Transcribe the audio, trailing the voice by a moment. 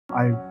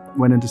I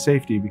went into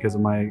safety because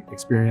of my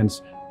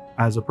experience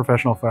as a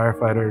professional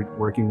firefighter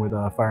working with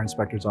a fire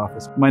inspector's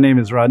office. My name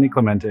is Rodney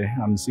Clemente.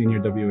 I'm the Senior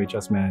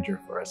WHS Manager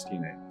for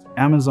STNA.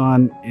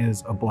 Amazon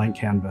is a blank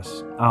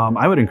canvas.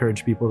 I would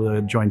encourage people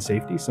to join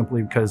safety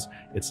simply because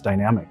it's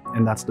dynamic.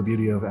 And that's the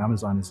beauty of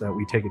Amazon, is that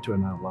we take it to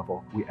another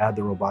level. We add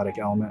the robotic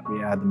element,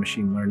 we add the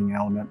machine learning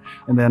element,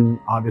 and then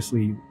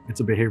obviously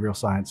it's a behavioral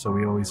science, so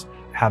we always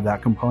have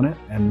that component,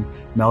 and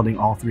melding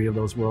all three of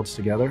those worlds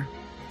together,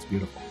 it's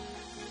beautiful.